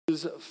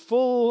is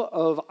full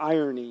of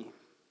irony.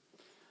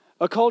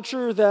 A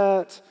culture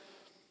that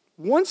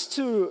wants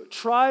to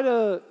try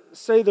to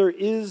say there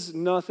is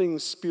nothing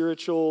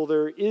spiritual,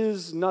 there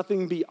is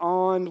nothing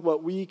beyond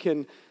what we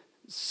can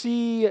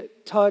see,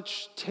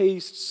 touch,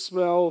 taste,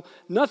 smell,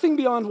 nothing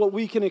beyond what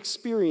we can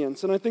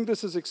experience. And I think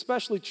this is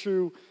especially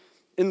true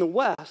in the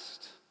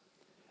West.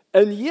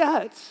 And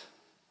yet,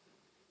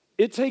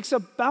 it takes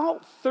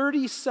about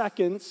 30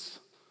 seconds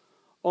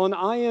on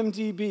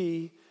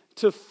IMDb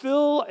to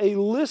fill a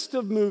list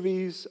of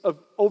movies, of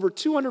over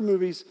 200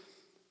 movies,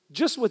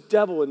 just with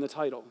devil in the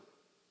title.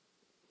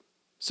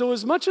 So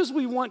as much as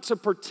we want to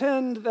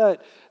pretend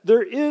that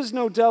there is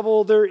no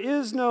devil, there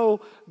is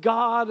no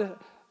God,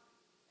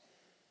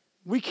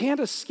 we can't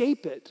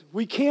escape it.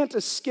 We can't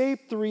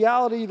escape the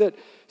reality that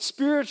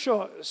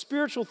spiritual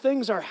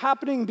things are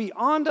happening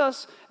beyond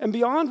us and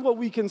beyond what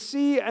we can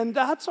see, and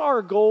that's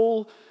our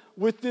goal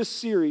with this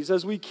series.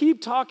 As we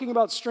keep talking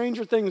about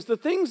stranger things, the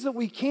things that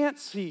we can't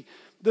see,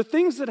 the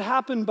things that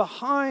happen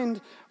behind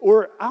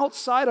or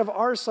outside of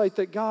our sight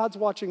that God's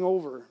watching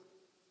over.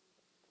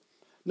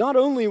 Not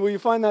only will you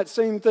find that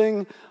same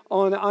thing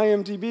on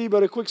IMDb,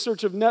 but a quick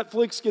search of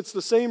Netflix gets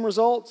the same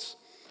results.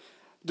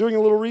 Doing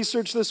a little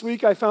research this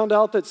week, I found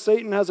out that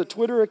Satan has a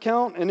Twitter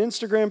account, an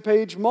Instagram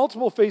page,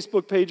 multiple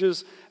Facebook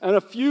pages, and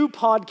a few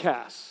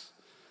podcasts.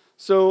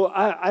 So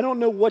I don't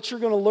know what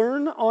you're going to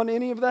learn on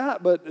any of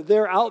that, but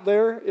they're out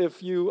there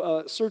if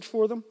you search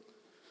for them.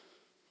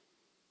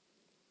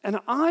 And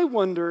I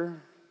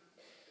wonder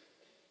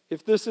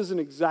if this isn't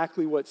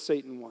exactly what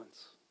Satan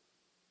wants.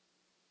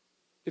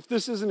 If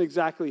this isn't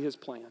exactly his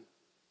plan.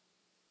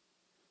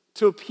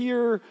 To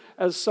appear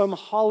as some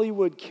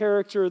Hollywood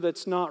character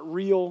that's not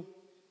real,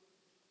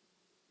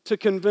 to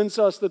convince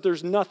us that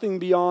there's nothing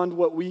beyond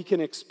what we can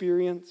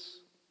experience.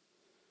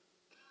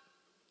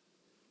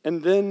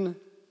 And then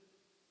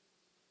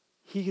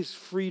he is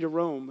free to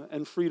roam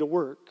and free to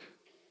work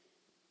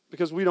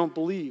because we don't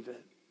believe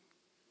it.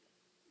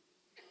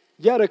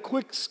 Yet a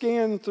quick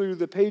scan through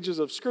the pages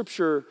of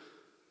Scripture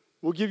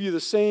will give you the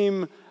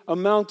same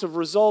amount of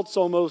results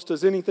almost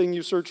as anything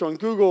you search on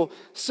Google.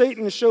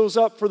 Satan shows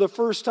up for the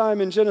first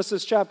time in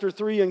Genesis chapter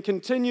 3 and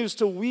continues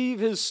to weave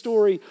his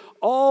story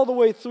all the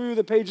way through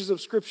the pages of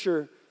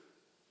Scripture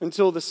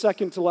until the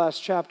second to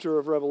last chapter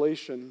of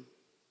Revelation.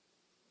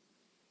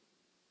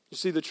 You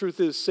see, the truth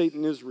is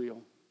Satan is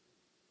real.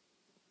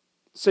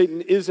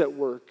 Satan is at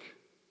work.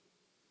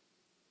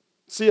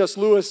 C.S.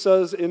 Lewis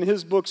says in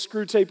his book,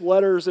 Screwtape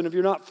Letters, and if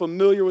you're not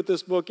familiar with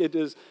this book, it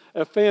is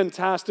a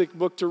fantastic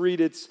book to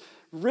read. It's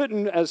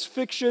written as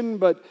fiction,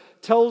 but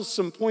tells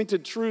some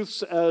pointed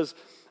truths as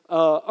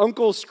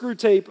Uncle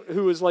Screwtape,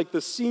 who is like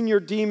the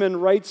senior demon,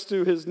 writes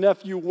to his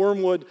nephew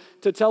Wormwood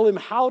to tell him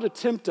how to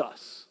tempt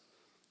us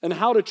and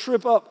how to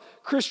trip up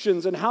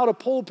Christians and how to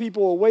pull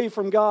people away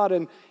from God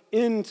and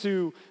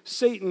into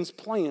Satan's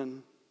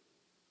plan.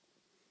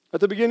 At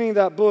the beginning of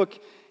that book,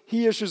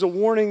 he issues a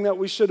warning that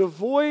we should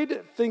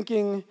avoid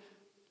thinking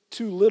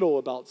too little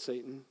about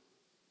Satan.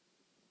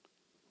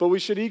 But we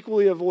should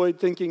equally avoid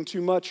thinking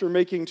too much or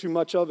making too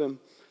much of him.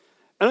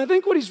 And I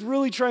think what he's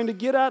really trying to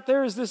get at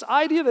there is this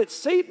idea that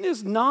Satan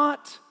is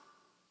not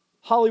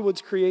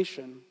Hollywood's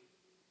creation.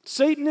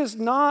 Satan is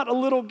not a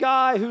little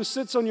guy who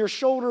sits on your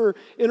shoulder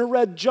in a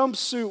red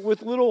jumpsuit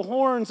with little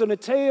horns and a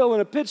tail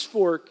and a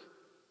pitchfork.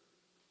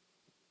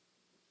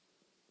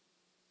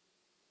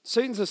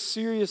 Satan's a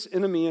serious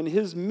enemy, and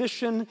his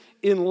mission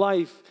in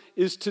life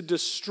is to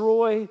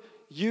destroy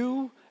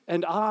you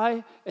and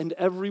I and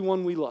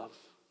everyone we love.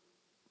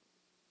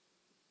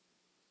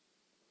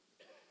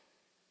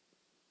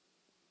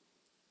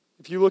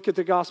 If you look at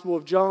the Gospel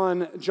of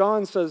John,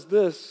 John says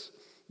this: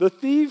 the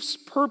thief's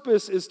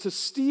purpose is to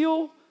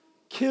steal,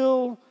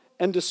 kill,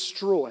 and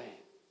destroy.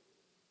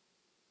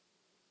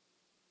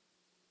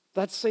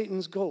 That's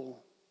Satan's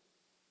goal.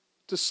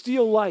 To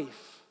steal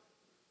life.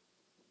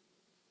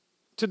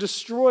 To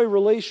destroy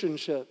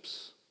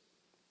relationships.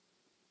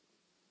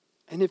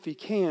 And if he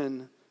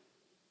can,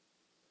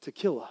 to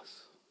kill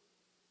us.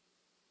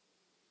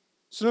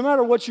 So no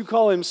matter what you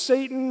call him,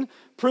 Satan,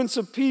 Prince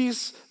of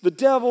Peace, the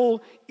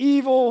devil,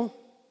 evil,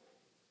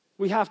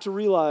 we have to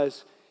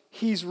realize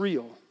he's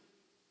real.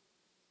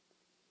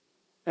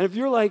 And if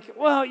you're like,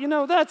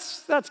 well,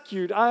 that's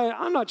cute.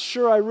 I'm not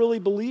sure I really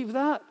believe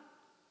that.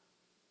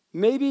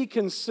 Maybe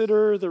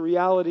consider the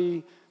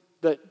reality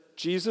that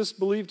Jesus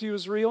believed he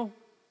was real.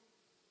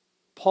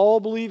 Paul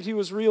believed he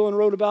was real and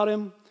wrote about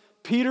him.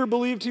 Peter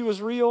believed he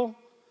was real.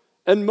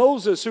 And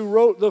Moses, who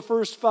wrote the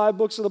first 5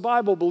 books of the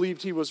Bible,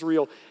 believed he was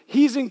real.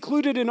 He's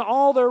included in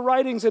all their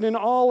writings and in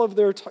all of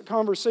their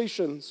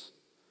conversations.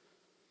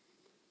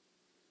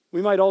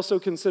 We might also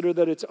consider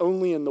that it's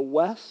only in the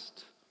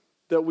West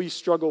that we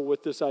struggle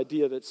with this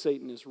idea that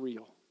Satan is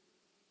real.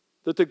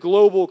 That the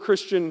global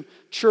Christian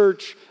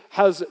church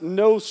has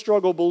no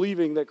struggle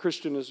believing that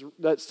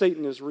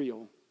Satan is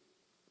real.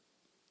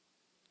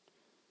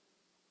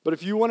 But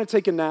if you want to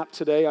take a nap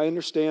today, I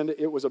understand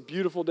it was a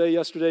beautiful day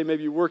yesterday.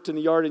 Maybe you worked in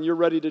the yard and you're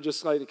ready to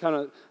just kind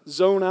of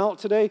zone out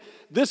today.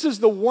 This is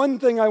the one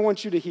thing I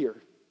want you to hear.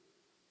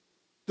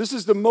 This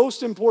is the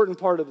most important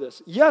part of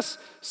this. Yes,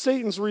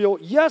 Satan's real.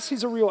 Yes,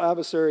 he's a real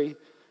adversary,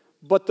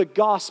 but the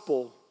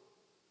gospel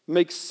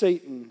makes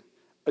Satan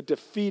a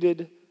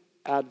defeated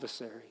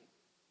adversary.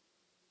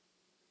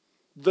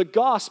 The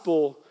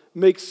gospel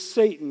makes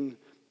Satan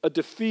a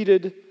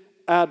defeated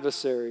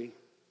adversary.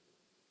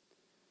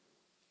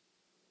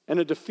 And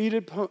a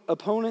defeated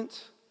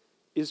opponent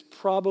is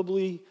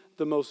probably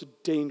the most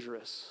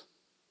dangerous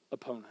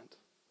opponent.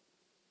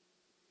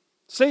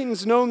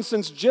 Satan's known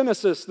since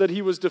Genesis that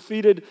he was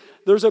defeated.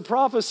 There's a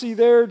prophecy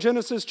there.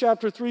 Genesis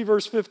chapter 3,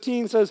 verse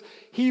 15 says,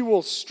 he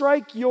will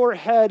strike your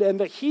head, and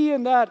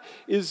that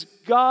is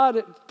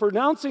God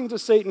pronouncing to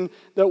Satan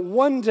that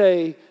one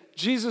day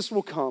Jesus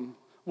will come,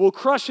 will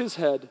crush his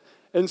head,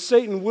 and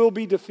Satan will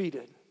be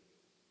defeated.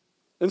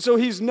 And so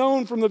he's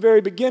known from the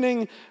very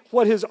beginning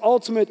what his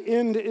ultimate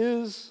end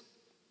is.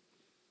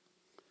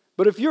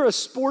 But if you're a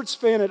sports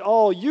fan at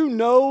all, you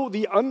know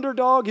the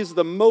underdog is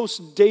the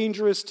most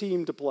dangerous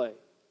team to play.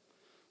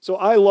 So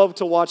I love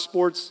to watch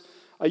sports.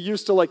 I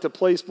used to like to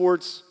play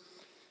sports.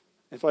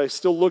 If I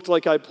still looked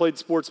like I played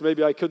sports,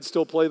 maybe I could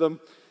still play them.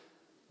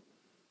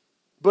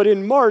 But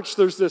in March,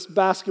 there's this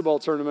basketball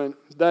tournament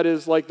that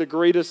is like the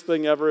greatest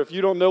thing ever. If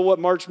you don't know what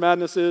March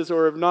Madness is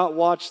or have not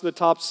watched the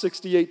top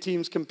 68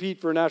 teams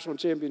compete for a national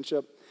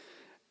championship,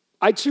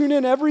 I tune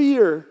in every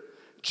year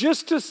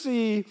just to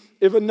see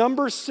if a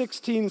number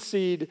 16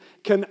 seed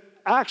can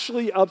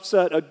actually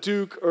upset a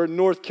Duke or a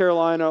North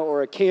Carolina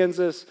or a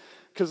Kansas.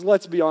 Because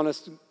let's be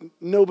honest,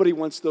 nobody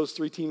wants those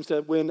three teams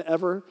to win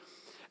ever.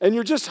 And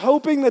you're just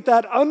hoping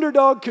that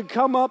underdog could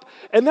come up.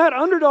 And that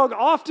underdog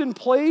often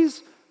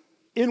plays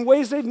in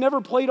ways they've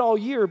never played all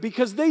year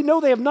because they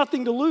know they have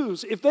nothing to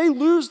lose. If they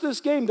lose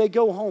this game, they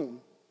go home.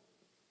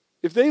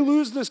 If they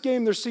lose this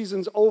game, their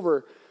season's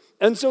over.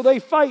 And so they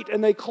fight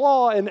and they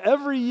claw, and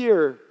every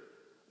year,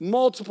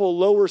 multiple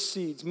lower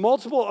seeds,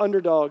 multiple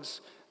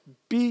underdogs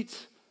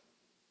beat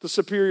the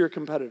superior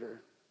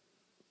competitor.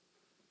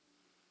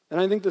 And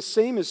I think the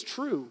same is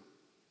true.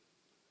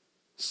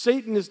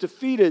 Satan is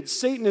defeated.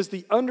 Satan is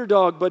the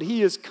underdog, but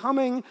he is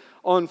coming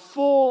on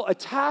full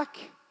attack.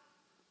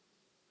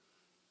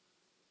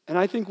 And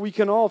I think we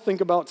can all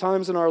think about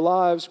times in our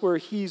lives where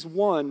he's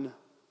won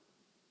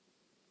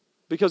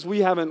because we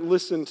haven't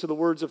listened to the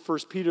words of 1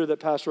 Peter that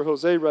Pastor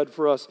Jose read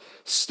for us.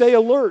 Stay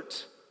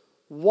alert.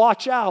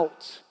 Watch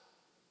out.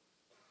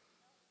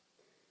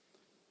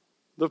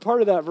 The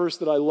part of that verse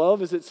that I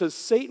love is it says,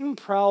 Satan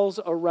prowls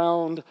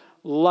around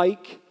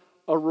like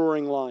a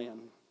roaring lion.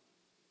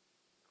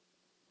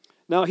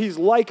 Now, he's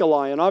like a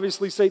lion.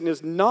 Obviously, Satan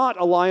is not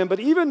a lion, but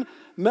even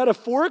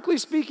metaphorically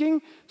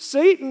speaking,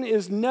 Satan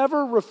is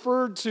never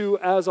referred to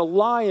as a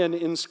lion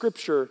in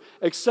Scripture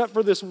except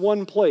for this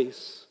one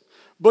place.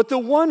 But the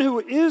one who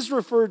is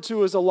referred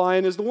to as a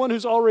lion is the one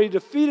who's already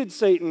defeated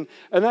Satan,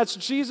 and that's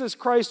Jesus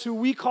Christ, who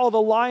we call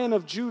the Lion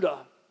of Judah.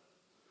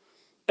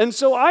 And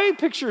so I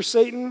picture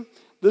Satan.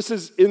 This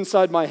is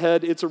inside my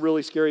head. It's a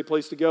really scary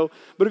place to go.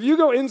 But if you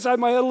go inside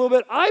my head a little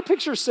bit, I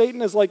picture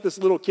Satan as like this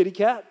little kitty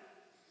cat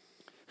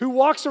who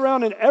walks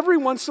around, and every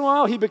once in a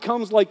while he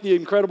becomes like the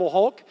Incredible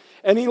Hulk,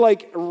 and he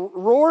like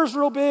roars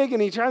real big,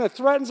 and he kind of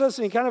threatens us,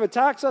 and he kind of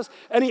attacks us,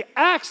 and he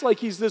acts like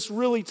he's this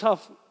really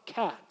tough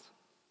cat.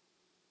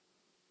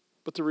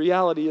 But the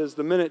reality is,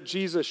 the minute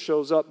Jesus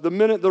shows up, the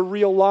minute the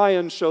real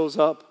lion shows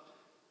up,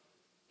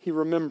 he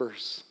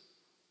remembers,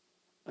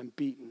 I'm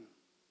beaten.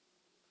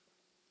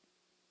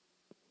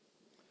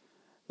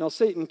 Now,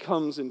 Satan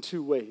comes in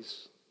two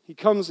ways. He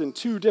comes in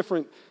two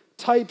different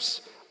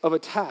types of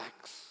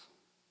attacks.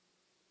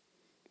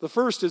 The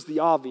first is the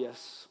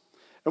obvious.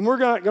 And we're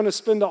not going to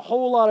spend a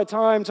whole lot of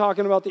time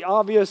talking about the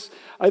obvious.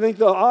 I think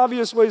the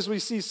obvious ways we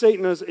see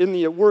Satan is in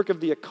the work of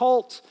the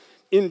occult,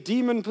 in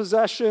demon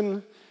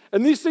possession.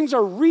 And these things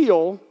are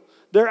real.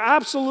 They're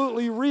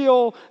absolutely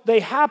real.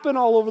 They happen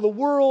all over the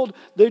world.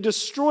 They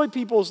destroy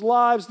people's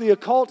lives. The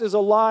occult is a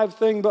live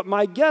thing. But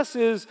my guess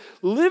is,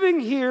 living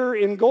here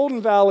in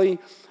Golden Valley,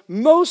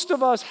 most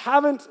of us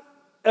haven't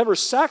ever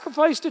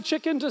sacrificed a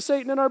chicken to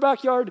Satan in our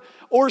backyard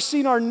or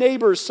seen our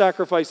neighbors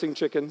sacrificing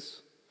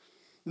chickens.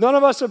 None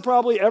of us have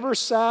probably ever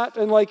sat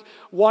and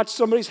watched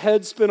somebody's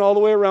head spin all the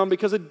way around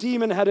because a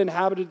demon had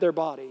inhabited their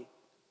body.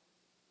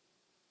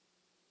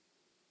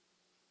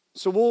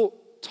 So we'll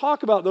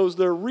talk about those.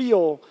 They're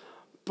real,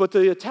 but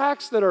the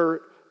attacks that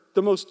are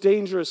the most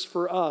dangerous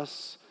for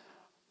us,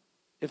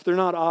 if they're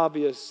not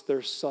obvious,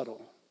 they're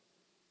subtle.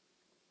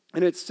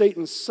 And it's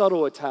Satan's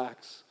subtle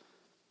attacks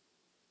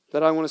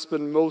that I want to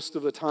spend most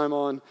of the time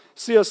on.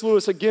 C.S.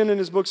 Lewis, again in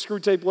his book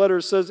Screwtape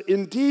Letters, says,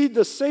 indeed,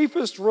 the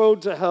safest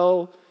road to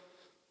hell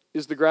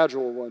is the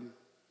gradual one,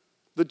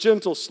 the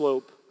gentle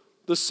slope,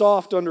 the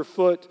soft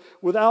underfoot,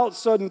 without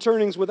sudden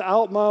turnings,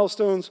 without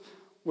milestones,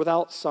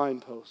 without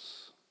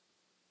signposts.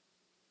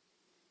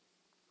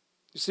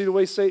 You see, the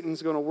way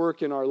Satan's going to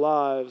work in our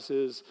lives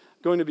is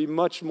going to be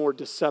much more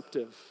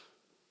deceptive,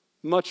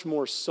 much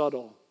more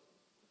subtle.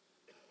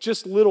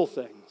 Just little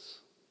things.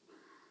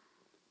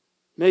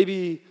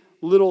 Maybe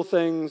little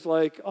things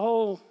like,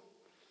 oh,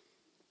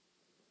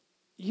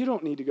 you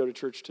don't need to go to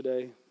church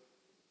today.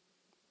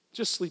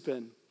 Just sleep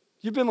in.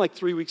 You've been like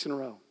 3 weeks in a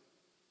row.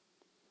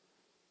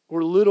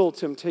 Or little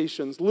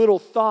temptations, little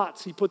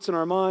thoughts he puts in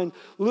our mind,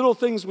 little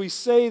things we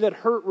say that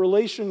hurt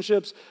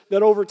relationships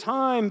that over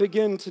time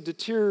begin to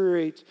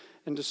deteriorate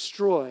and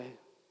destroy.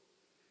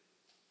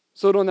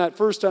 So on that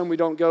first time we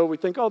don't go, we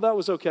think, oh, that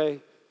was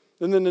okay.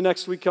 And then the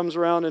next week comes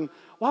around and,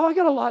 wow, I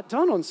got a lot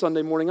done on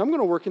Sunday morning. I'm going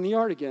to work in the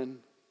yard again.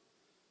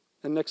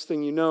 And next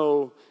thing you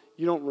know,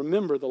 you don't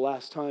remember the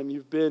last time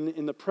you've been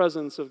in the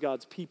presence of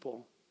God's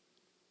people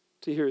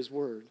to hear his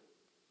word.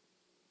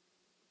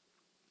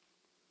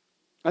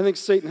 I think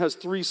Satan has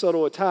 3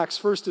 subtle attacks.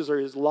 First are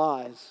his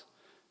lies.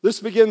 This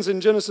begins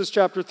in Genesis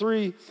chapter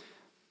 3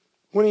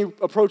 when he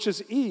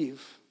approaches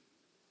Eve.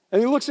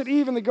 And he looks at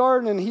Eve in the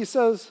garden and he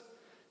says,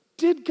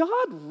 did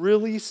God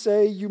really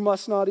say you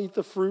must not eat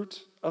the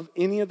fruit of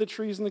any of the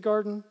trees in the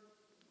garden?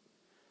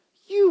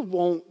 You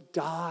won't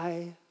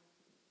die.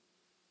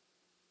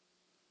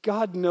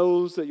 God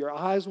knows that your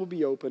eyes will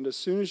be opened as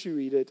soon as you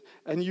eat it,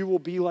 and you will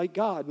be like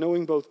God,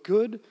 knowing both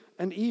good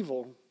and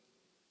evil.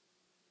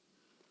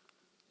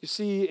 You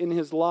see, in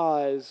his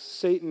lies,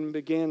 Satan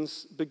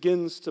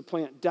begins to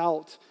plant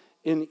doubt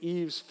in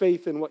Eve's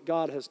faith in what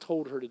God has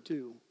told her to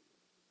do.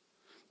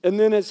 And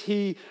then as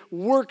he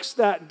works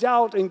that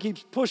doubt and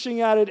keeps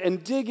pushing at it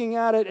and digging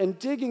at it and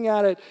digging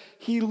at it,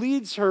 he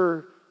leads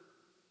her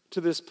to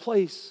this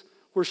place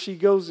where she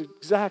goes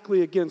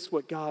exactly against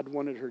what God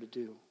wanted her to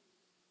do.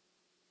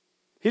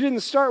 He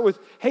didn't start with,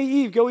 hey,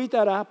 Eve, go eat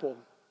that apple,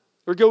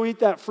 or go eat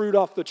that fruit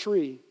off the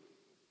tree.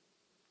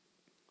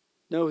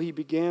 No, he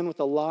began with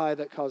a lie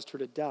that caused her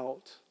to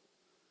doubt.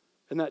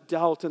 And that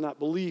doubt and that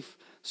belief,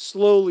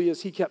 slowly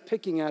as he kept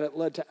picking at it,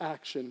 led to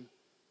action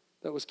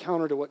that was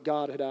counter to what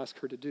God had asked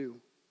her to do.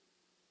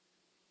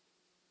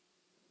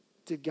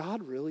 Did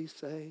God really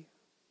say?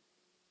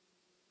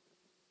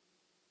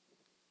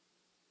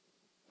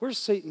 Where's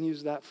Satan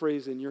use that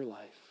phrase in your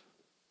life?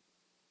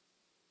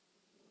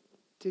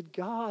 Did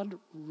God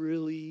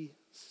really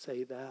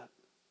say that?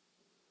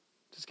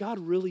 Does God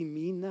really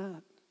mean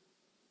that?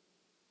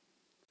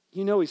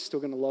 You know he's still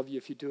going to love you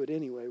if you do it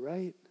anyway,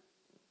 right?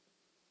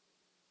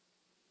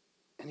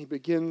 And he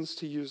begins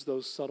to use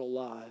those subtle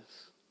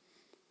lies.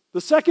 The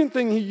second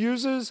thing he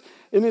uses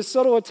in his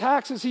subtle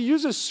attacks is he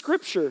uses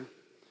Scripture.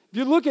 If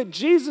you look at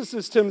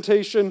Jesus'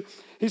 temptation,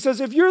 he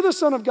says, if you're the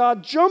Son of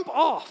God, jump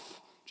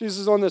off. Jesus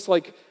is on this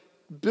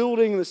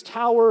building, this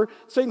tower.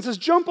 Satan says,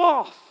 jump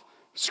off.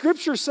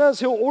 Scripture says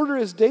he'll order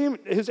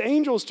his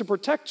angels to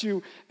protect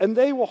you, and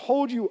they will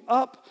hold you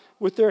up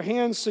with their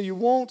hands so you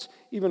won't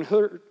even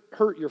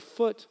hurt your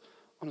foot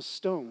on a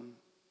stone.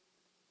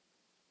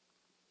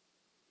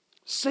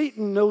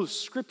 Satan knows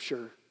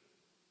Scripture,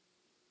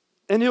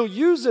 and he'll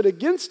use it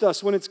against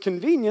us when it's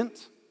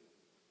convenient.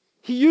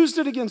 He used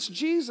it against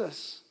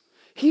Jesus.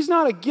 He's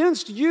not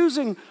against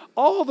using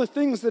all the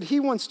things that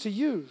he wants to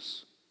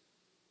use.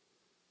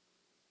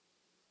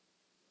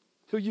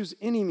 He'll use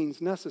any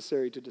means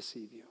necessary to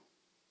deceive you.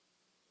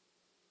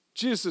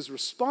 Jesus'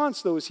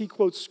 response, though, is he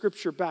quotes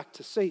Scripture back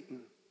to Satan.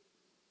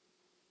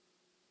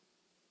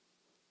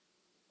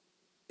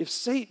 If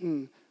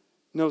Satan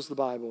knows the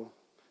Bible,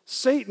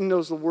 Satan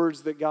knows the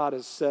words that God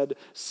has said,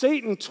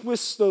 Satan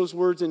twists those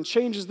words and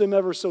changes them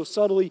ever so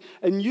subtly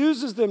and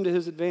uses them to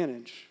his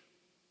advantage.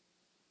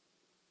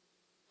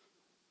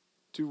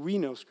 Do we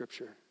know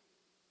Scripture?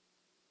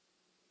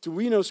 Do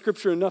we know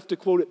Scripture enough to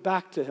quote it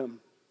back to him?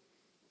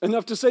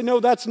 Enough to say,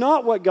 no, that's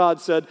not what God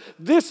said.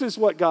 This is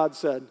what God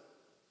said.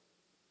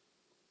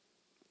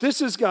 This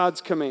is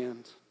God's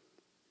command.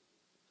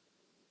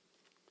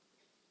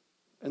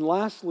 And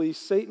lastly,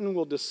 Satan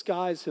will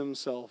disguise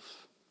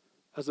himself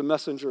as a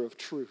messenger of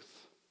truth.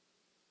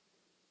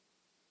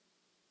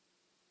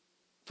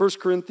 2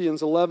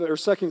 Corinthians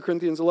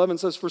 11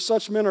 says, for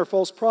such men are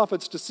false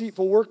prophets,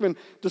 deceitful workmen,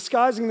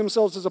 disguising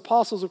themselves as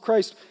apostles of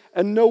Christ,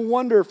 and no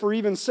wonder, for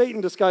even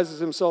Satan disguises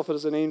himself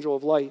as an angel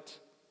of light.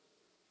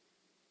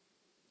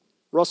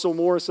 Russell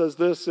Moore says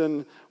this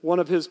in one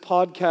of his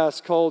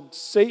podcasts called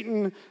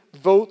Satan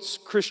Votes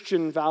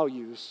Christian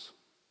Values.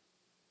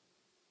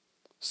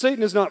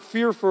 Satan is not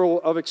fearful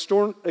of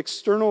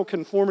external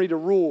conformity to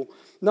rule,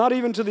 not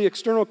even to the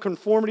external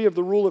conformity of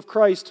the rule of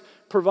Christ,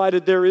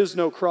 provided there is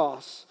no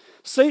cross.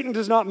 Satan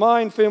does not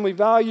mind family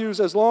values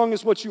as long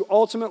as what you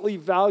ultimately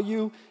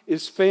value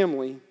is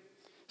family.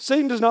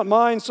 Satan does not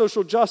mind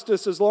social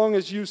justice as long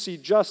as you see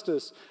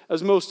justice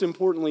as most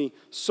importantly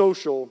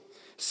social.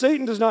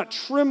 Satan does not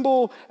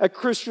tremble at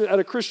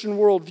a Christian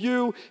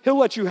worldview. He'll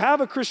let you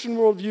have a Christian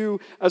worldview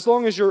as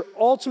long as your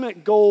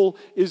ultimate goal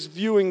is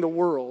viewing the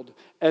world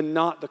and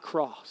not the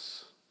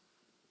cross.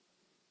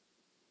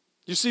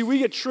 You see, we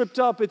get tripped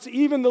up. It's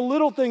even the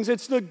little things.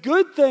 It's the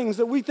good things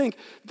that we think,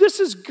 this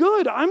is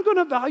good. I'm going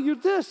to value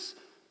this.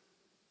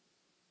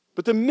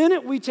 But the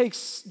minute we take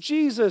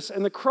Jesus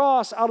and the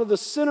cross out of the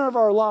center of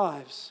our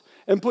lives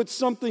and put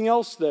something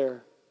else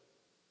there,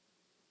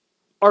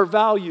 our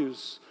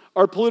values,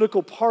 our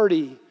political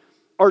party,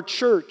 our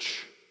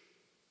church,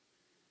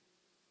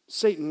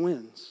 Satan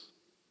wins.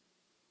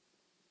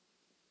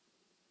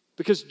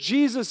 Because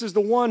Jesus is the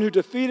one who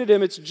defeated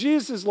him. It's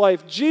Jesus'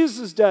 life,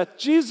 Jesus' death,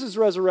 Jesus'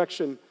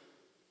 resurrection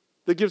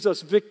that gives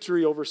us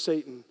victory over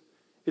Satan.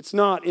 It's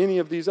not any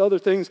of these other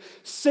things.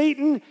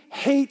 Satan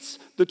hates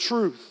the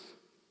truth.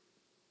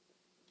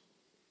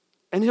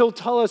 And he'll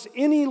tell us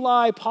any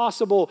lie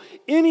possible,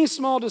 any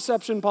small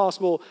deception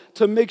possible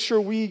to make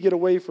sure we get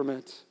away from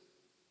it.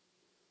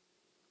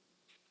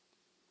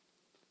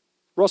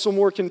 Russell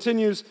Moore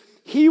continues,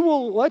 he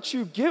will let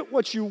you get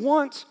what you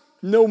want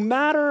no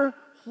matter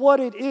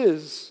what it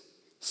is.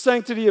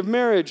 Sanctity of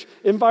marriage,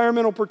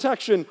 environmental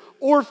protection,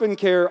 orphan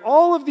care,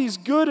 all of these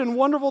good and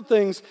wonderful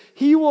things,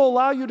 he will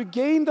allow you to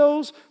gain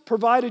those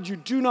provided you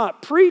do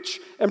not preach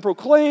and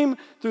proclaim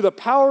through the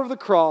power of the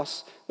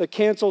cross that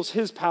cancels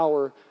his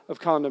power of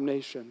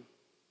condemnation.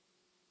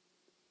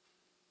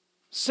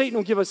 Satan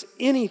will give us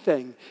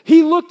anything.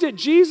 He looked at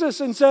Jesus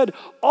and said,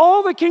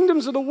 all the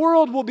kingdoms of the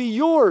world will be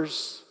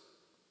yours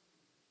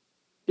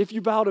if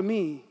you bow to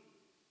me.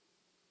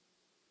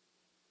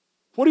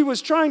 What he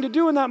was trying to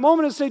do in that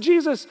moment is say,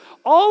 Jesus,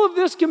 all of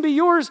this can be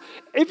yours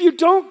if you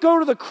don't go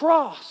to the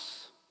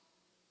cross.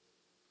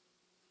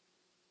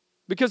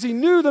 Because he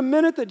knew the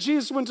minute that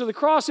Jesus went to the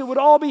cross, it would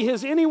all be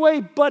his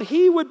anyway, but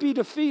he would be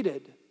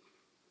defeated.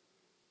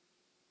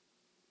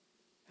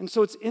 And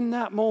so it's in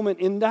that moment,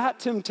 in that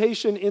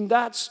temptation, in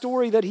that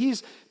story that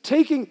he's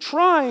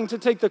trying to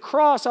take the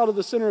cross out of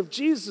the center of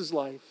Jesus'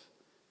 life.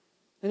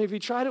 And if he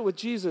tried it with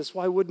Jesus,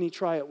 why wouldn't he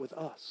try it with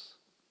us?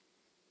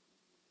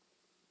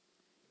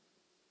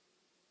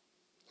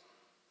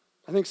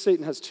 I think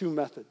Satan has two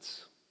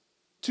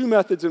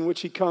methods in which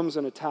he comes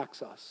and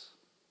attacks us.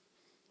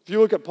 If you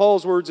look at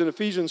Paul's words in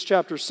Ephesians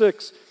chapter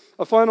 6,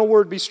 a final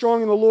word, be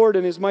strong in the Lord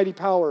and his mighty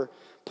power.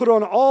 Put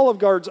on all of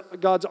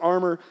God's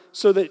armor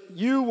so that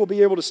you will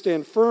be able to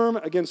stand firm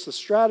against the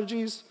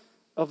strategies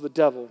of the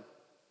devil.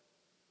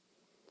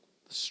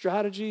 The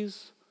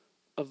strategies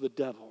of the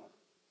devil.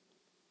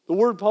 The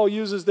word Paul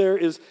uses there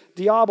is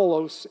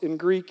diabolos in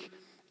Greek.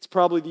 It's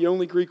probably the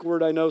only Greek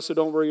word I know, so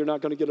don't worry, you're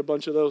not going to get a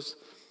bunch of those.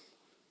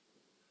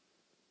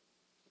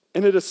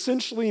 And it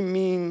essentially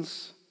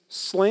means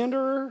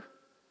slanderer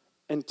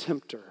and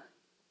tempter.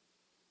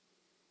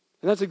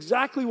 And that's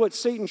exactly what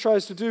Satan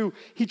tries to do.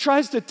 He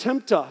tries to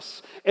tempt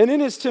us. And in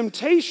his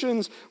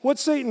temptations, what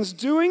Satan's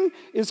doing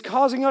is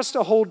causing us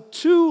to hold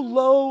too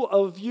low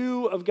a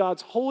view of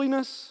God's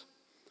holiness,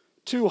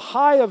 too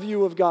high a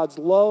view of God's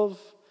love,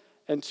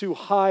 and too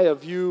high a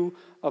view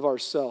of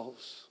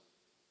ourselves.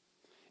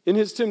 In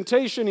his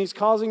temptation, he's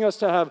causing us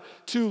to have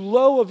too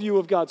low a view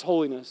of God's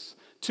holiness,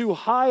 too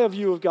high a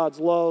view of God's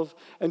love,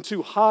 and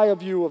too high a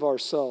view of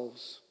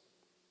ourselves.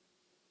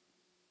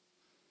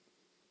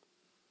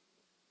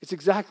 It's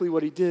exactly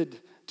what he did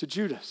to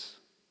Judas,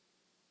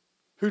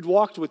 who'd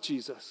walked with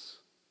Jesus.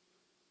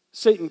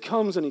 Satan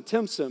comes and he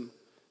tempts him.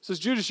 Says,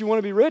 Judas, you want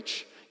to be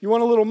rich? You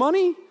want a little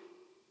money?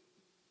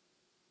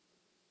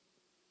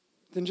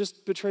 Then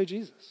just betray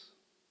Jesus.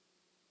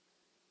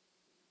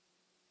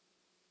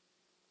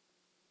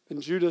 And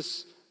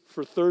Judas,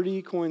 for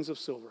 30 coins of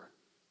silver,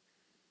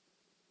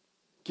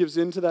 gives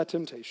in to that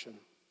temptation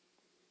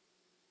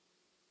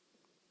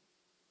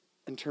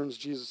and turns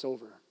Jesus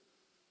over.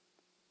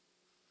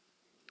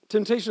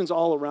 Temptation's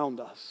all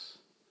around us.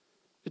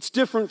 It's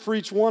different for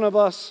each one of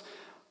us,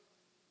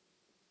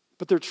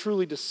 but they're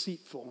truly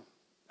deceitful.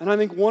 And I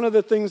think one of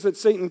the things that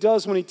Satan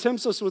does when he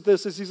tempts us with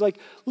this is he's like,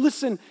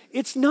 listen,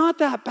 it's not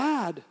that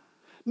bad.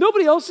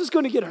 Nobody else is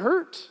going to get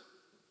hurt.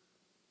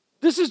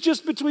 This is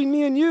just between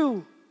me and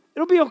you.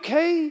 It'll be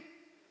okay.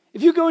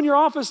 If you go in your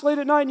office late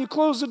at night and you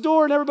close the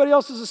door and everybody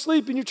else is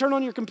asleep and you turn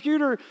on your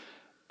computer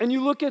and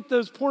you look at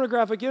those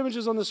pornographic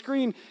images on the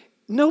screen,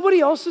 nobody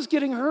else is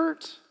getting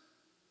hurt.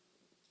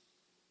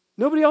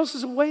 Nobody else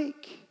is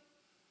awake.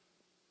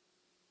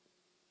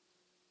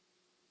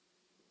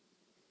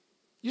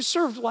 You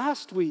served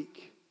last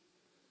week.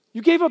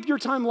 You gave up your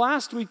time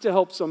last week to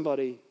help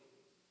somebody.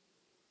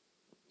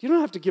 You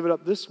don't have to give it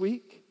up this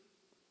week.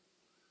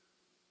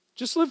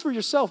 Just live for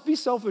yourself. Be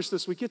selfish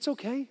this week. It's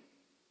okay.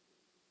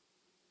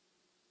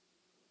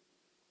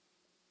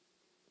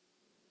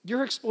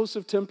 Your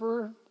explosive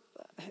temper,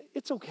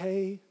 it's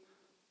okay.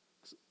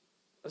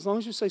 As long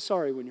as you say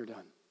sorry when you're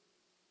done.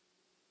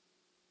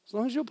 As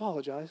long as you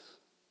apologize.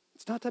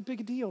 It's not that big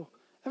a deal.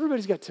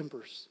 Everybody's got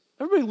tempers.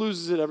 Everybody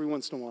loses it every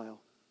once in a while.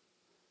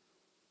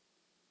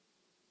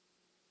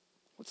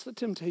 What's the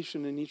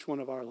temptation in each one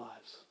of our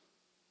lives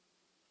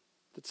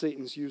that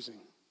Satan's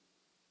using?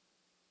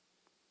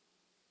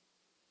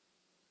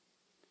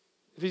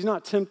 If he's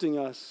not tempting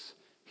us,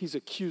 he's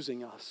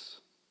accusing us.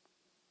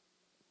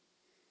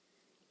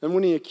 And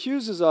when he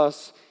accuses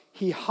us,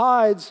 he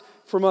hides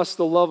from us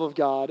the love of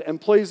God and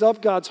plays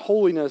up God's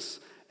holiness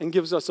and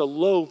gives us a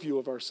low view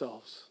of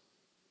ourselves.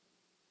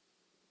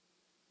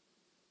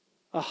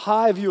 A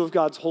high view of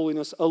God's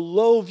holiness, a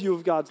low view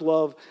of God's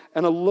love,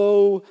 and a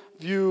low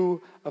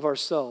view of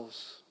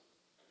ourselves.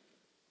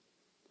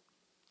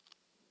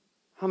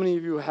 How many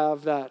of you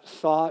have that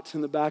thought in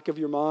the back of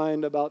your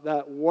mind about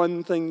that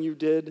one thing you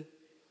did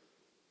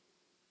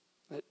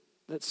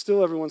that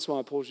still every once in a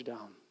while pulls you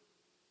down?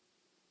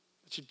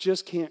 that you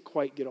just can't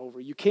quite get over.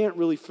 You can't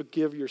really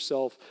forgive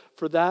yourself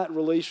for that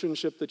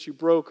relationship that you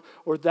broke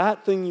or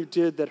that thing you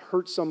did that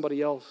hurt somebody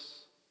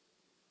else.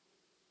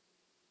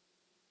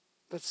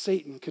 That's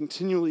Satan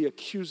continually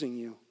accusing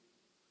you,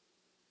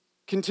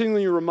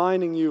 continually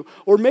reminding you.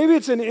 Or maybe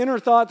it's an inner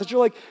thought that you're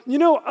like,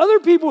 other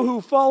people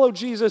who follow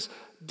Jesus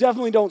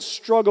definitely don't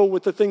struggle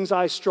with the things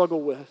I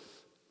struggle with.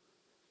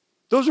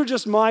 Those are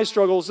just my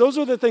struggles. Those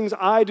are the things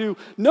I do.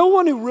 No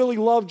one who really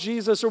loved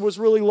Jesus or was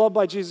really loved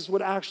by Jesus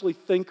would actually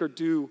think or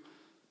do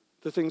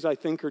the things I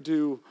think or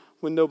do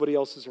when nobody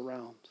else is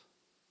around.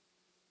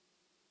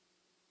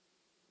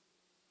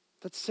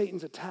 That's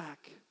Satan's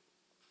attack.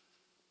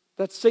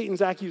 That's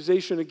Satan's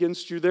accusation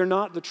against you. They're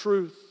not the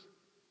truth.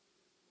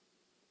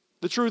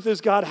 The truth is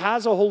God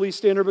has a holy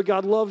standard, but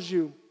God loves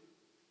you.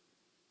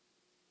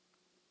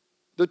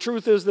 The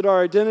truth is that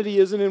our identity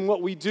isn't in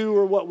what we do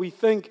or what we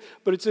think,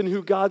 but it's in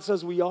who God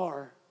says we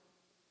are.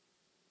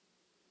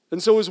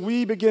 And so as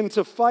we begin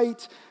to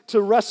fight,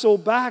 to wrestle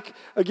back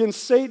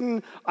against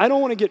Satan, I don't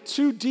want to get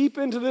too deep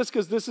into this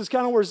because this is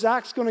kind of where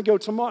Zach's going to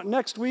go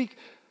next week,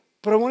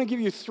 but I want to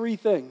give you 3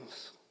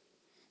 things.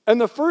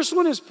 And the first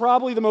one is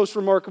probably the most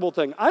remarkable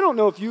thing. I don't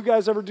know if you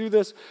guys ever do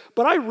this,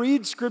 but I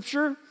read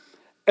scripture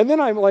and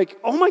then I'm like,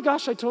 oh my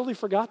gosh, I totally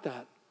forgot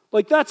that.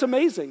 Like, that's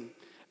amazing.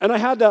 And I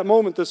had that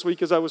moment this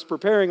week as I was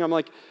preparing. I'm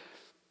like,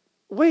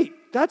 wait,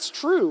 that's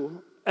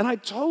true. And I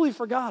totally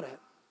forgot it.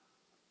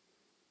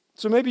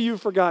 So maybe you've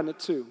forgotten it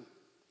too.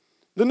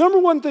 The number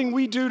one thing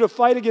we do to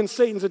fight against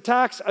Satan's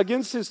attacks,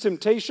 against his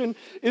temptation,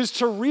 is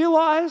to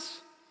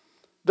realize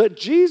that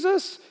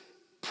Jesus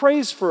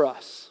prays for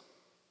us.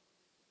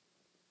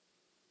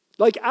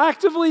 Like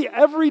actively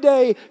every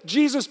day,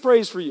 Jesus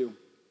prays for you.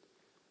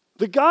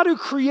 The God who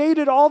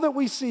created all that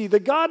we see, the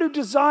God who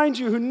designed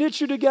you, who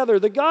knit you together,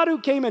 the God who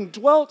came and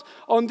dwelt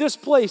on this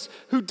place,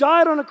 who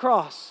died on a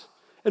cross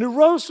and who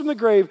rose from the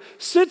grave,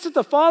 sits at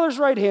the Father's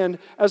right hand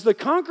as the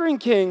conquering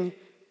king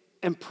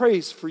and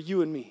prays for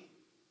you and me.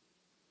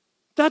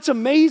 That's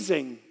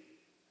amazing.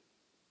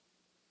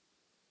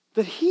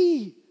 That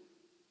he,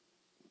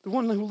 the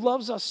one who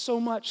loves us so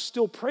much,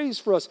 still prays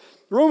for us.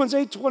 Romans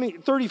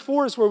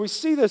 8:34 is where we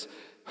see this.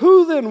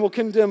 Who then will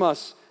condemn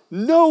us?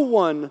 No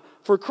one,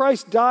 for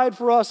Christ died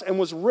for us and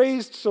was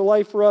raised to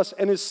life for us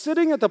and is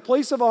sitting at the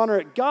place of honor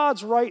at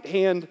God's right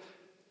hand,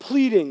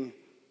 pleading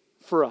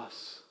for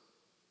us.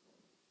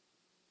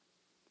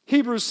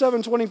 Hebrews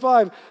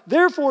 7:25,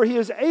 therefore he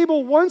is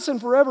able once and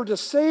forever to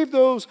save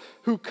those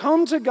who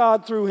come to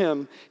God through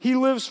him. He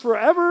lives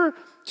forever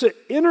to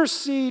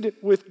intercede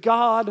with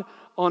God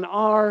on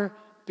our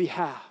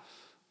behalf.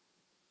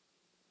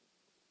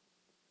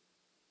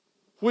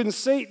 When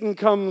Satan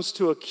comes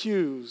to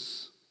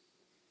accuse,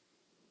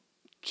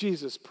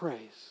 Jesus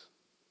prays.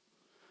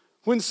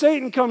 When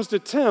Satan comes to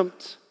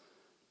tempt,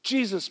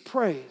 Jesus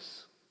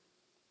prays.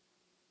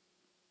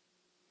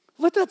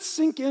 Let that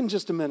sink in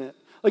just a minute.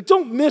 Like,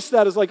 don't miss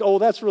that as like, oh,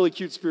 that's really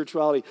cute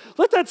spirituality.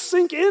 Let that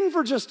sink in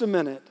for just a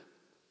minute.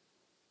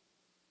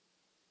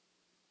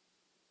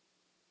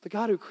 The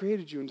God who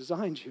created you and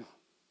designed you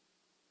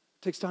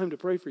takes time to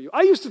pray for you.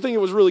 I used to think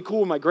it was really cool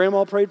when my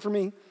grandma prayed for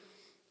me.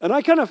 And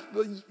I kind of,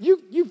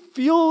 you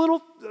feel a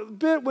little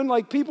bit when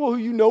like people who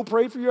you know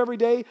pray for you every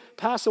day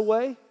pass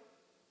away.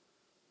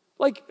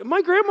 Like,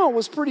 my grandma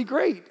was pretty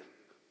great.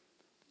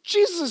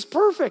 Jesus is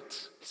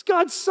perfect. He's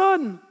God's son.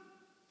 And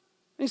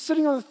he's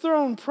sitting on the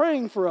throne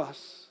praying for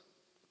us.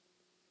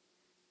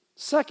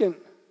 Second,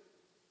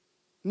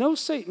 know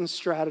Satan's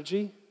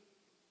strategy.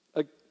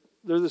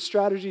 They're the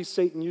strategies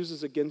Satan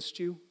uses against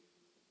you.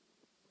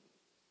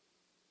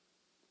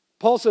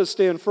 Paul says,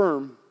 stand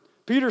firm.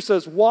 Peter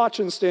says, watch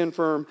and stand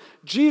firm.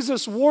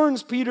 Jesus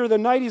warns Peter the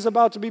night he's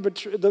about to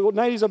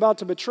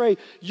betray.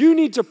 You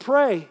need to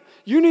pray.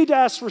 You need to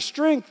ask for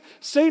strength.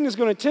 Satan is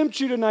going to tempt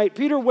you tonight.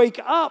 Peter, wake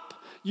up.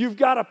 You've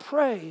got to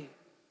pray.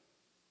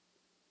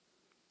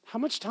 How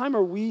much time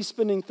are we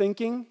spending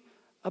thinking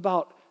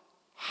about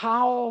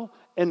how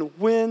and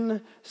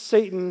when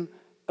Satan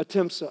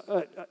attacks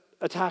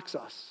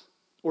us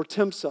or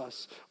tempts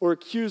us or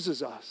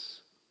accuses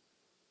us?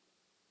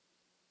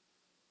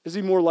 Is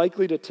he more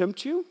likely to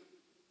tempt you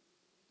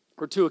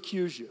or to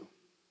accuse you?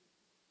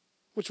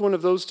 Which one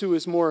of those two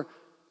is more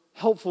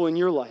helpful in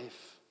your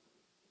life?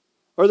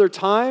 Are there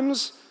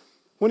times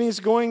when he's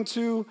going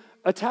to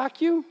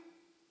attack you?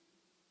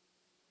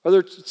 Are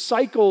there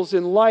cycles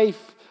in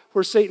life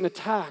where Satan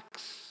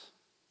attacks?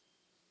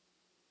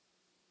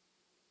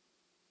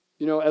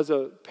 You know, as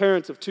a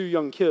parent of 2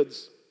 young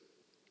kids,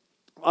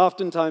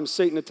 oftentimes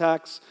Satan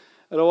attacks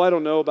at,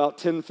 about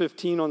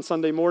 10:15 on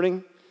Sunday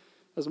morning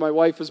as my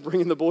wife is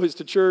bringing the boys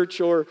to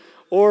church, or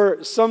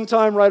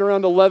sometime right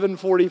around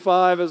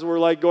 11:45 as we're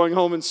like going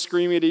home and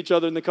screaming at each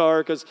other in the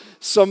car because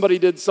somebody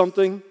did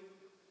something.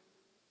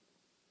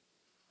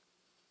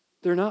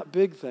 They're not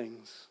big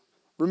things.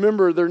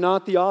 Remember, they're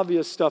not the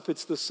obvious stuff.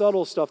 It's the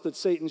subtle stuff that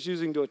Satan's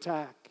using to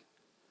attack.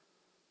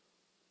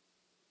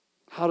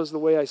 How does the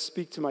way I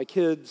speak to my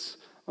kids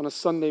on a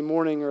Sunday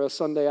morning or a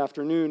Sunday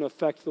afternoon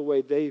affect the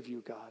way they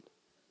view God?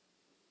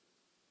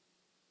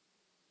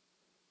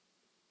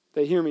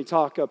 They hear me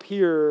talk up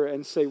here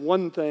and say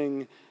one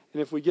thing,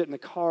 and if we get in the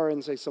car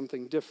and say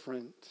something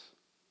different,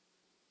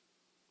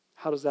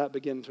 how does that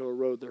begin to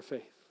erode their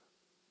faith?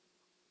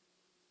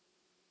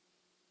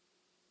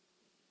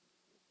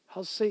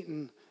 How's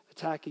Satan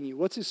attacking you?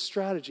 What's his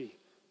strategy?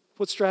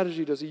 What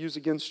strategy does he use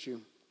against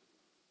you?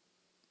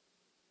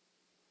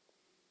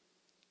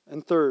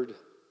 And third,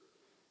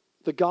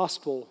 the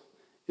gospel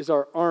is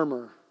our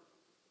armor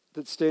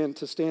that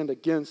stand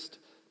against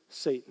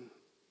Satan.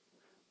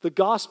 The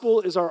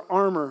gospel is our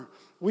armor.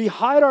 We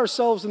hide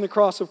ourselves in the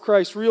cross of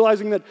Christ,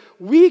 realizing that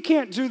we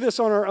can't do this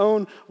on our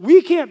own.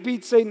 We can't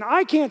beat Satan.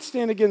 I can't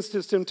stand against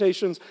his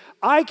temptations.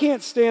 I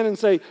can't stand and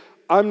say,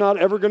 I'm not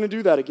ever going to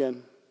do that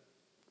again.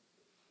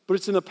 But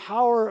it's in the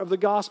power of the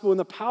gospel and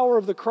the power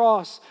of the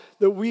cross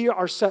that we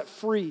are set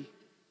free.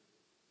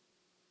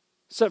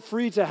 Set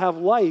free to have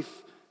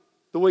life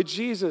the way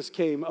Jesus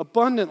came,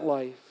 abundant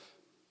life.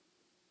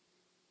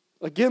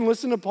 Again,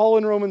 listen to Paul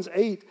in Romans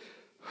 8.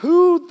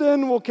 Who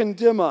then will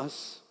condemn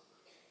us?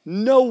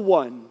 No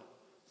one.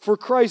 For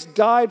Christ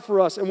died for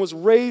us and was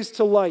raised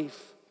to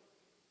life.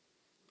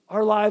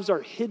 Our lives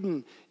are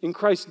hidden in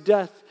Christ's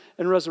death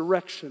and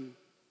resurrection.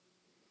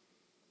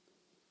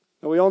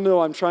 Now, we all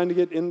know I'm trying to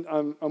get in,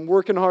 I'm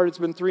working hard. It's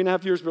been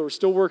 3.5 years, but we're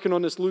still working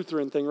on this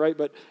Lutheran thing, right?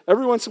 But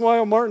every once in a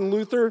while, Martin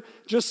Luther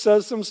just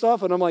says some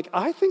stuff, and I'm like,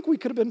 I think we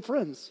could have been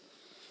friends.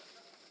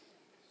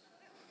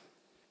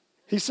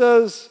 He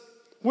says,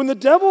 when the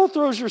devil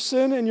throws your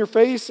sin in your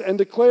face and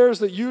declares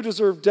that you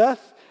deserve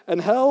death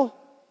and hell,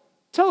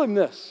 tell him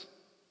this.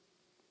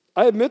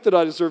 I admit that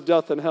I deserve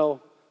death and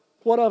hell.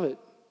 What of it?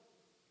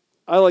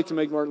 I like to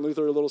make Martin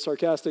Luther a little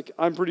sarcastic.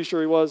 I'm pretty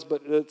sure he was,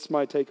 but it's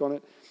my take on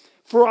it.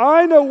 For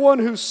I know one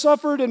who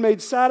suffered and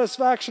made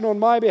satisfaction on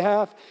my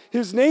behalf.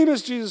 His name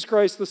is Jesus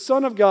Christ, the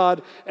Son of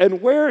God,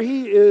 and where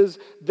he is,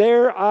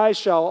 there I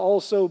shall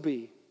also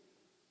be.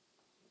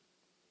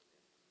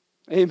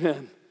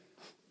 Amen.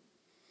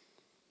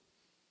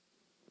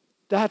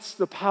 That's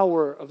the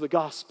power of the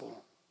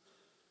gospel.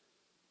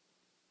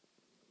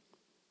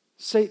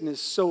 Satan is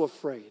so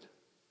afraid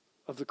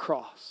of the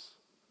cross,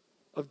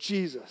 of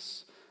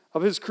Jesus,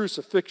 of his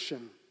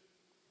crucifixion.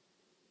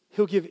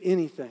 He'll give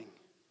anything.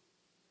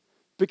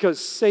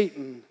 Because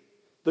Satan,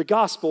 the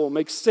gospel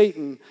makes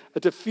Satan a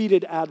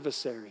defeated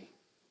adversary.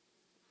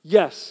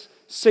 Yes,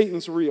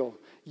 Satan's real.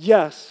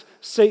 Yes,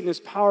 Satan is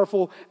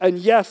powerful. And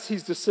yes,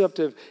 he's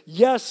deceptive.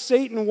 Yes,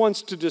 Satan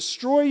wants to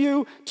destroy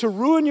you, to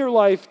ruin your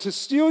life, to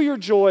steal your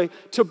joy,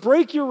 to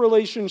break your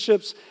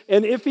relationships,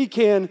 and if he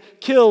can,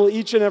 kill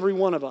each and every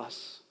one of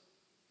us.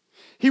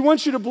 He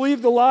wants you to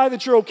believe the lie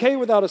that you're okay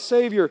without a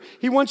Savior.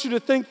 He wants you to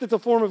think that the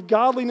form of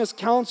godliness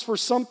counts for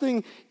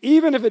something,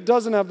 even if it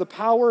doesn't have the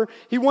power.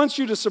 He wants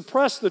you to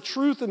suppress the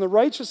truth and the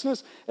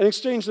righteousness and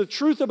exchange the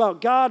truth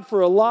about God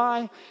for a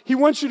lie. He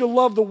wants you to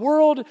love the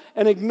world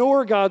and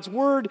ignore God's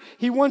word.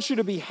 He wants you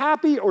to be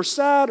happy or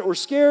sad or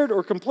scared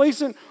or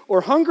complacent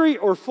or hungry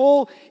or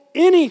full.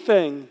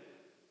 Anything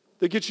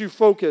that gets you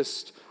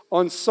focused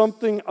on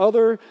something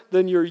other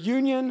than your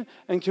union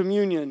and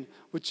communion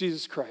with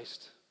Jesus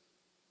Christ.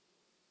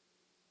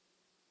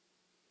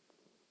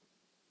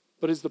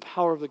 But it's the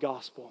power of the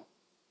gospel,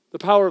 the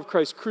power of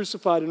Christ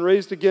crucified and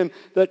raised again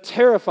that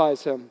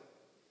terrifies him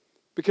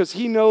because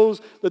he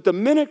knows that the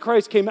minute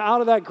Christ came out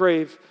of that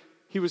grave,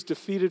 he was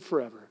defeated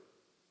forever.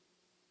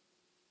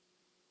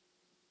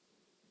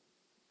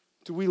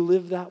 Do we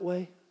live that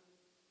way?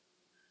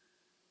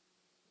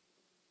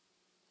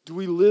 Do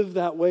we live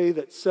that way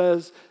that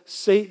says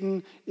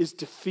Satan is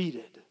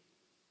defeated?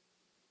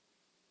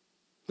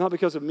 Not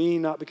because of me,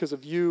 not because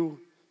of you,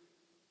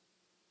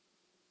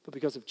 but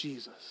because of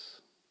Jesus.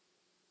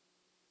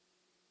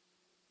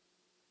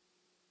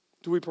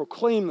 Do we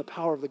proclaim the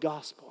power of the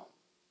gospel?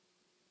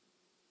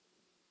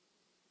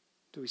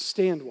 Do we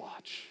stand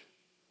watch?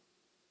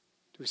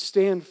 Do we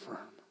stand firm,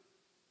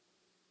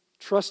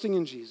 trusting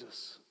in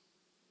Jesus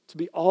to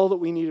be all that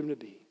we need him to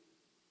be?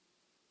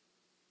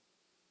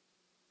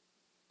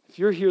 If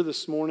you're here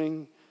this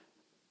morning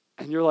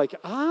and you're like,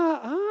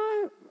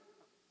 I'd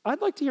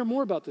like to hear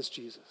more about this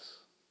Jesus,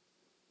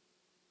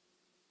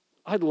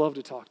 I'd love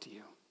to talk to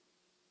you.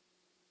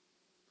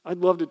 I'd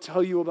love to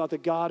tell you about the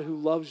God who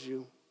loves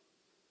you,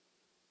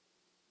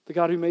 the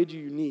God who made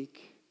you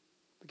unique,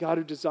 the God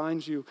who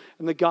designs you,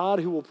 and the God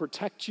who will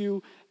protect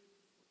you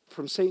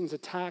from Satan's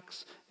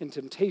attacks and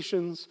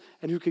temptations,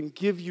 and who can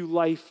give you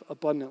life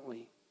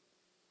abundantly.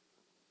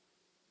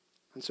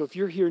 And so if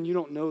you're here and you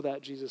don't know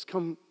that Jesus,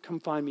 come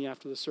find me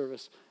after the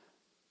service.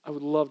 I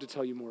would love to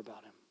tell you more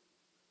about him.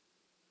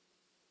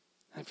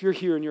 And if you're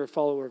here and you're a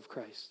follower of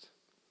Christ,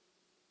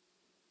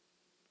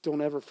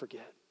 don't ever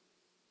forget,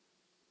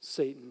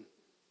 Satan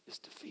is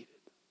defeated.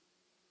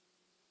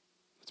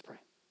 Let's pray.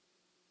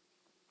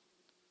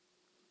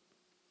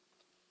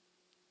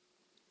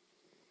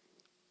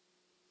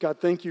 God,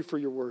 thank you for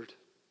your word,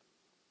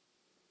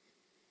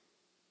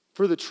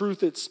 for the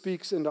truth it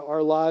speaks into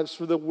our lives,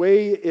 for the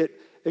way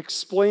it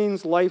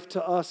explains life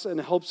to us and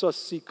helps us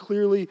see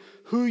clearly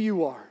who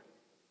you are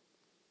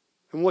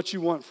and what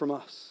you want from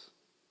us.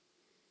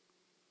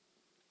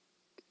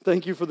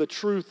 Thank you for the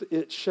truth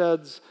it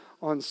sheds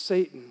on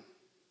Satan,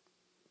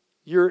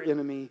 your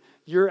enemy,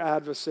 your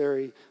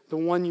adversary, the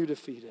one you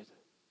defeated.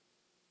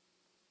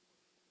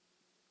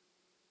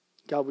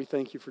 God, we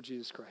thank you for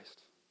Jesus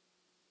Christ,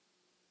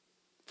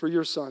 for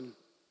your Son,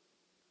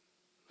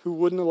 who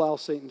wouldn't allow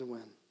Satan to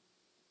win,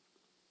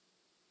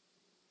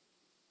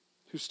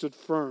 who stood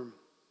firm,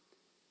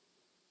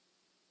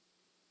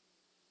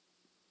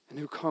 and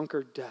who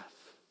conquered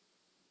death,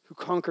 who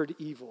conquered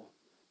evil,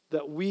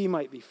 that we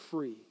might be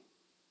free.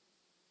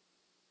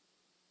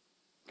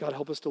 God,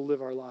 help us to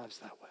live our lives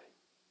that way.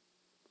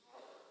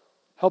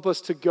 Help us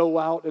to go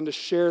out and to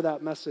share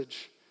that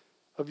message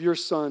of your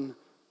Son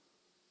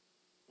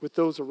with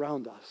those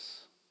around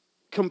us.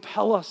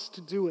 Compel us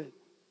to do it.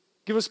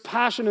 Give us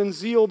passion and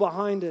zeal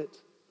behind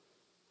it,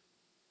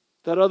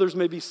 that others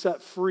may be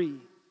set free,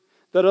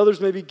 that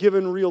others may be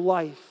given real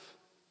life,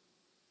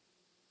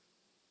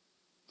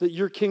 that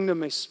your kingdom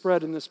may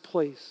spread in this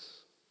place.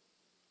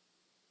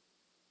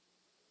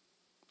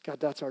 God,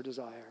 that's our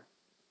desire,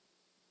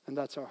 and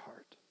that's our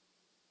heart.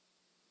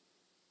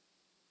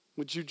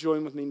 Would you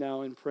join with me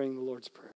now in praying the Lord's Prayer?